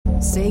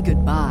Say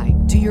goodbye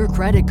to your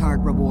credit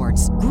card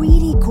rewards.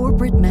 Greedy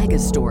corporate mega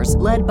stores,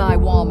 led by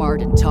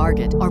Walmart and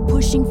Target, are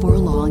pushing for a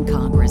law in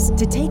Congress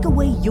to take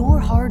away your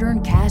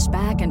hard-earned cash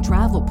back and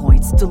travel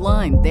points to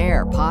line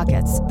their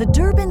pockets. The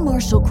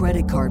Durbin-Marshall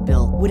credit card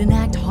bill would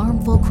enact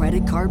harmful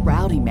credit card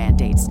routing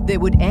mandates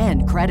that would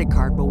end credit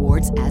card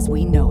rewards as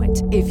we know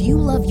it. If you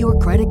love your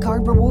credit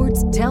card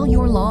rewards, tell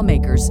your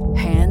lawmakers,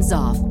 hands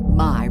off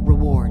my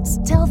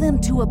rewards. Tell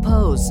them to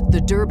oppose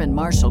the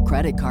Durbin-Marshall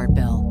credit card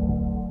bill.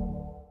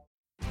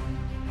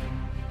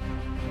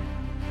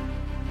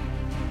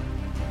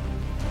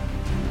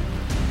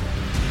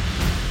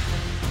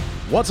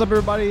 What's up,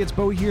 everybody? It's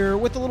Bo here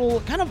with a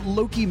little kind of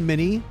Loki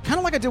mini, kind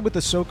of like I did with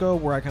Ahsoka,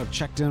 where I kind of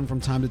checked in from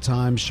time to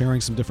time,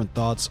 sharing some different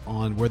thoughts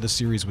on where the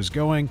series was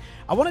going.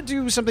 I want to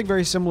do something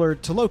very similar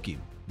to Loki.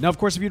 Now, of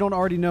course, if you don't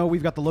already know,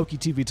 we've got the Loki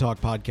TV Talk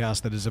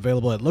podcast that is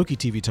available at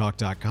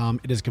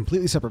LokiTVTalk.com. It is a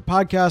completely separate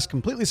podcast,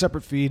 completely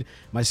separate feed.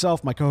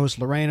 Myself, my co-host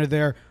Lorraine are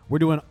there. We're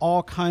doing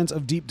all kinds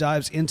of deep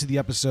dives into the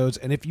episodes.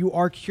 And if you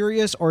are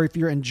curious, or if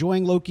you're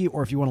enjoying Loki,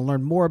 or if you want to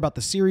learn more about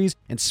the series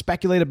and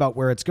speculate about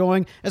where it's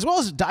going, as well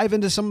as dive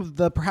into some of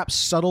the perhaps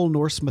subtle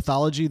Norse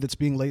mythology that's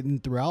being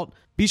latent throughout,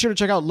 be sure to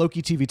check out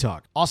Loki TV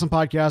Talk. Awesome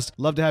podcast.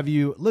 Love to have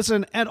you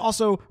listen and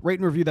also rate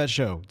and review that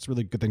show. It's a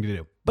really good thing to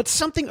do. But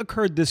something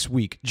occurred this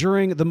week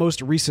during the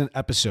most recent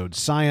episode,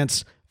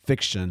 Science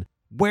Fiction,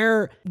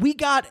 where we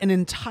got an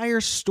entire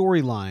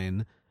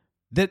storyline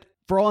that,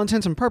 for all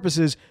intents and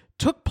purposes,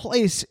 took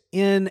place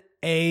in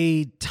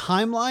a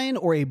timeline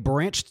or a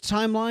branched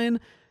timeline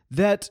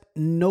that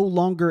no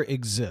longer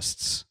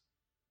exists.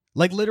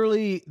 Like,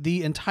 literally,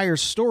 the entire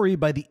story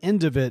by the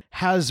end of it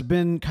has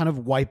been kind of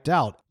wiped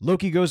out.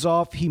 Loki goes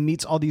off, he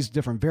meets all these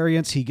different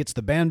variants, he gets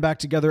the band back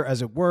together,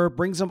 as it were,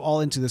 brings them all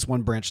into this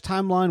one branch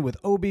timeline with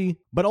Obi,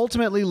 but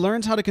ultimately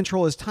learns how to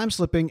control his time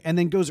slipping and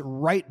then goes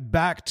right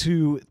back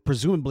to,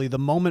 presumably, the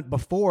moment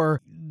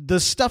before the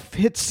stuff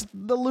hits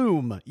the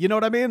loom. You know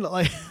what I mean?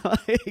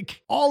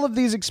 Like all of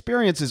these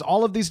experiences,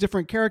 all of these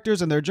different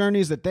characters and their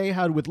journeys that they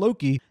had with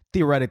Loki,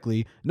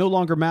 theoretically, no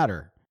longer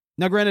matter.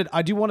 Now, granted,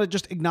 I do want to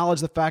just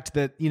acknowledge the fact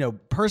that,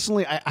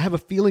 personally, I have a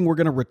feeling we're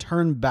going to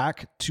return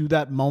back to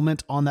that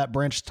moment on that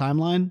branched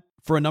timeline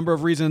for a number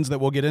of reasons that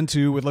we'll get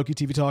into with Loki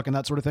TV Talk and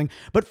that sort of thing.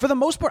 But for the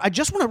most part, I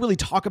just want to really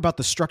talk about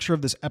the structure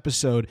of this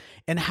episode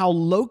and how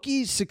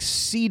Loki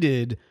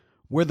succeeded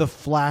where the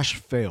Flash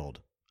failed.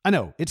 I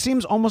know, it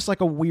seems almost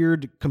like a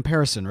weird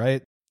comparison,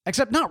 right?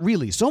 Except not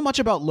really. So much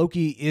about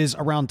Loki is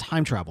around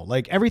time travel.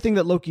 Like, everything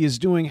that Loki is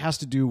doing has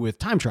to do with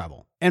time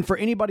travel. And for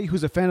anybody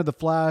who's a fan of The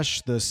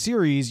Flash, the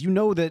series, you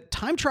know that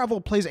time travel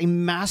plays a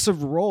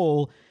massive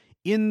role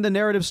in the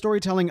narrative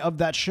storytelling of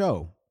that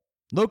show.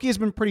 Loki has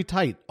been pretty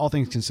tight, all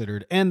things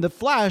considered, and The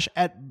Flash,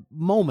 at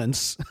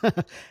moments,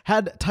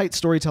 had tight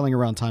storytelling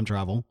around time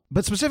travel.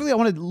 But specifically, I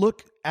wanted to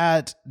look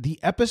at the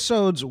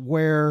episodes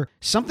where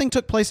something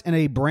took place in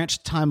a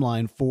branched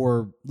timeline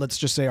for, let's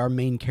just say, our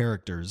main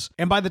characters.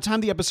 And by the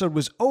time the episode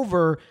was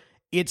over,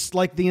 it's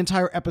like the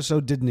entire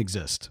episode didn't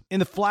exist. In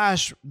The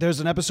Flash, there's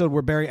an episode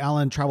where Barry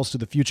Allen travels to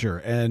the future,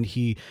 and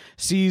he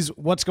sees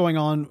what's going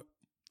on,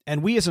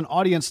 and we as an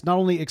audience not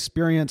only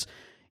experience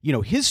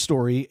his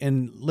story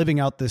in living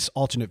out this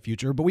alternate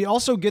future, but we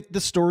also get the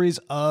stories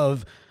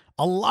of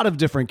a lot of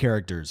different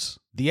characters.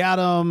 The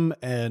Atom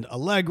and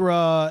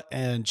Allegra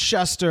and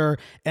Chester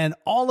and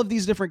all of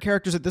these different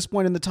characters at this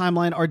point in the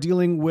timeline are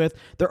dealing with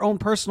their own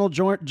personal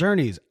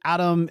journeys.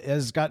 Atom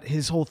has got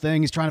his whole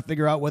thing. He's trying to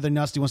figure out whether or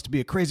not he wants to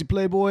be a crazy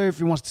playboy, if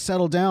he wants to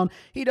settle down.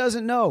 He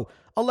doesn't know.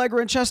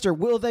 Allegra and Chester,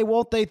 will they,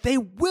 won't they? They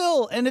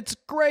will, and it's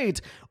great.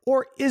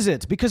 Or is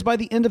it? Because by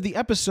the end of the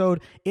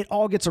episode, it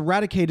all gets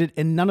eradicated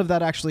and none of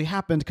that actually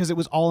happened because it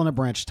was all in a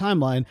branched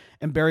timeline,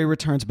 and Barry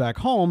returns back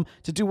home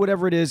to do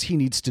whatever it is he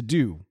needs to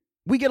do.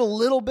 We get a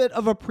little bit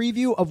of a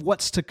preview of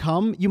what's to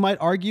come, you might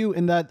argue,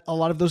 in that a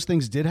lot of those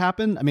things did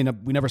happen. I mean,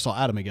 we never saw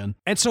Adam again.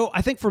 And so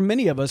I think for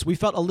many of us, we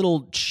felt a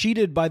little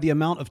cheated by the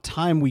amount of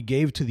time we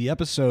gave to the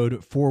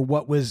episode for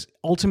what was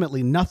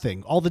ultimately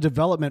nothing. All the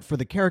development for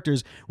the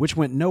characters, which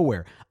went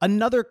nowhere.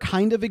 Another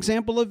kind of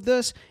example of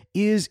this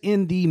is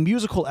in the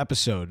musical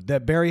episode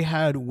that Barry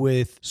had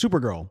with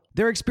Supergirl.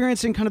 They're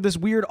experiencing kind of this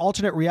weird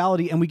alternate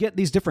reality, and we get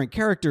these different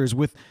characters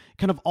with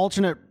kind of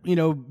alternate,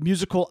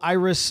 musical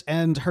Iris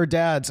and her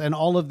dads, and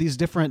all of these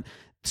different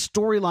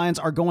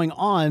storylines are going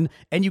on,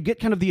 and you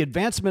get kind of the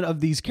advancement of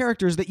these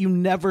characters that you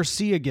never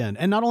see again.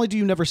 And not only do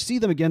you never see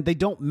them again, they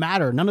don't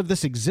matter. None of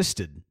this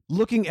existed.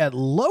 Looking at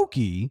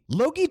Loki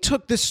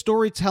took this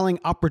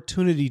storytelling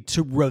opportunity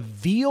to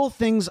reveal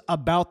things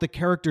about the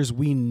characters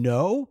we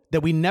know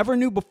that we never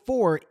knew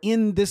before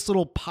in this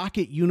little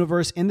pocket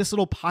universe, in this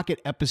little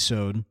pocket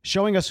episode,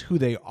 showing us who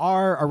they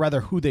are, or rather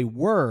who they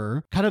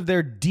were, kind of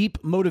their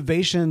deep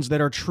motivations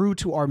that are true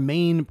to our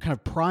main kind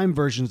of prime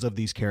versions of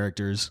these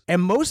characters.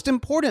 And most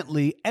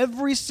importantly,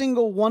 every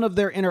single one of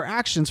their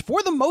interactions,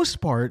 for the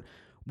most part,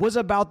 was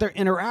about their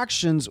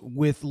interactions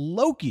with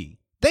Loki.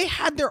 they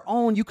had their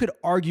own, you could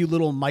argue,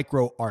 little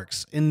micro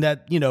arcs in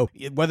that,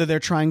 whether they're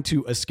trying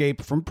to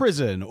escape from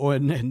prison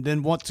and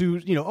then want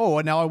to,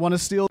 and now I want to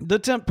steal the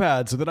temp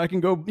pad so that I can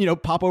go,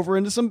 pop over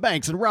into some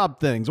banks and rob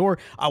things. Or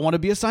I want to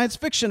be a science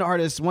fiction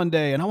artist one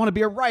day and I want to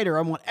be a writer.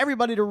 I want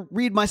everybody to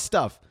read my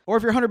stuff. Or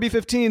if you're Hunter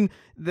B-15,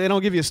 they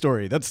don't give you a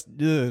story.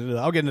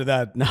 I'll get into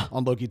that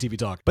on Loki TV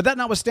Talk. But that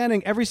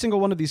notwithstanding, every single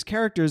one of these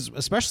characters,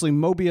 especially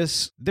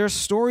Mobius, their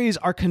stories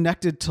are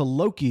connected to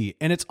Loki.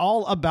 And it's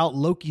all about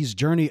Loki's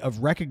journey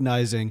of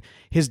recognizing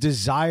his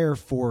desire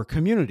for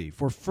community,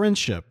 for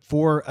friendship,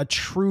 for a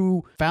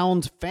true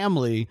found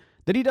family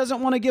that he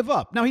doesn't want to give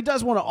up. Now, he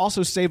does want to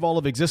also save all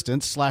of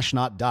existence /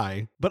 not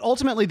die. But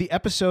ultimately, the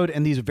episode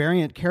and these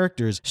variant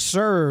characters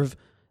serve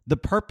the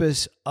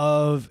purpose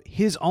of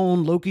his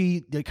own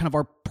Loki, kind of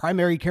our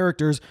primary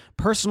character's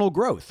personal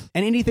growth.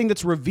 And anything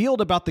that's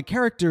revealed about the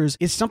characters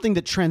is something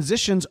that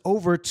transitions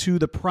over to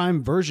the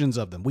prime versions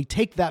of them. We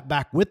take that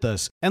back with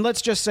us. And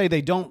let's just say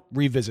they don't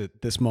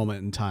revisit this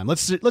moment in time.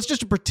 Let's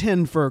just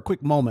pretend for a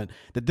quick moment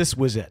that this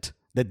was it.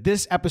 That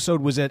this episode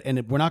was it,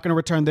 and we're not going to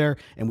return there,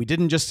 and we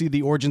didn't just see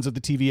the origins of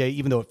the TVA,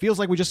 even though it feels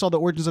like we just saw the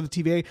origins of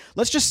the TVA.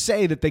 Let's just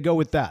say that they go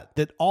with that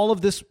all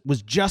of this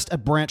was just a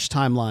branch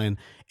timeline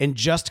and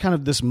just kind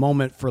of this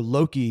moment for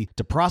Loki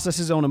to process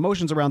his own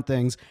emotions around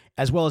things,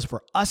 as well as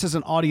for us as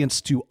an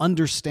audience to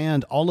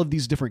understand all of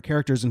these different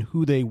characters and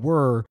who they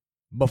were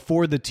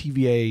before the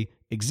TVA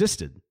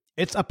existed.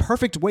 It's a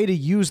perfect way to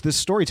use this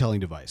storytelling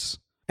device.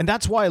 And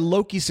that's why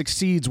Loki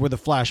succeeds where the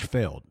Flash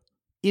failed,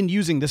 in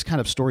using this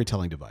kind of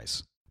storytelling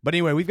device. But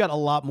anyway, we've got a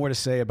lot more to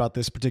say about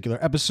this particular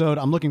episode.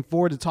 I'm looking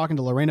forward to talking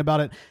to Lorraine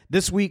about it.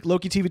 This week,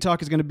 Loki TV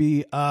Talk is going to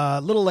be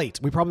a little late.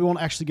 We probably won't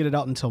actually get it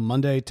out until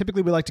Monday.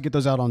 Typically, we like to get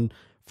those out on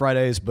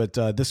Fridays, but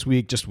this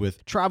week, just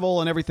with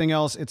travel and everything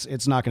else,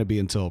 it's not going to be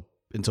until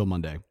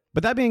Monday.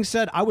 But that being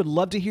said, I would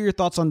love to hear your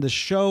thoughts on the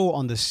show,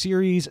 on the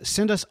series.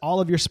 Send us all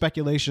of your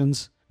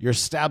speculations, your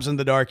stabs in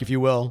the dark, if you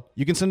will.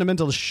 You can send them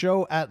into the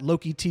show at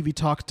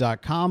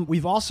LokiTVTalk.com.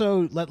 We've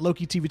also let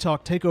Loki TV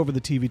Talk take over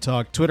the TV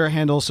Talk Twitter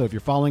handle, so if you're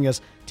following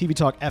us, TV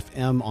Talk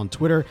FM on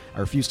Twitter. I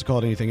refuse to call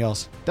it anything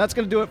else. That's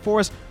going to do it for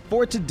us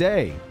for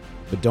today.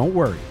 But don't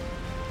worry,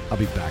 I'll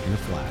be back in a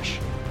flash.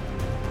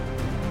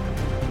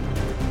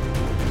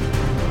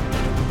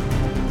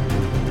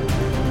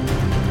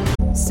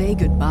 Say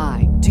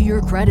goodbye to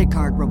your credit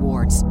card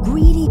rewards.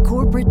 Greedy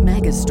corporate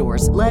mega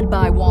stores, led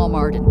by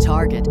Walmart and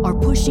Target, are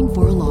pushing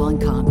for a law in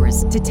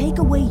Congress to take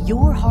away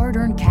your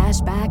hard-earned cash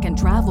back and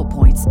travel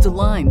points to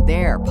line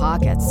their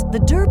pockets. The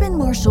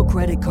Durbin-Marshall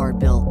credit card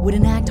bill would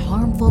enact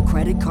harmful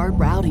credit card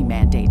routing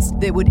mandates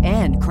that would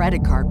end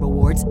credit card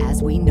rewards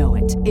as we know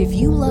it. If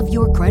you love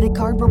your credit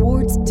card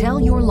rewards, tell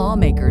your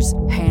lawmakers,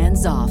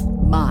 hands off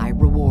my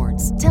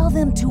rewards. Tell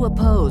them to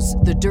oppose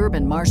the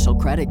Durbin-Marshall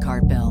credit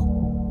card bill.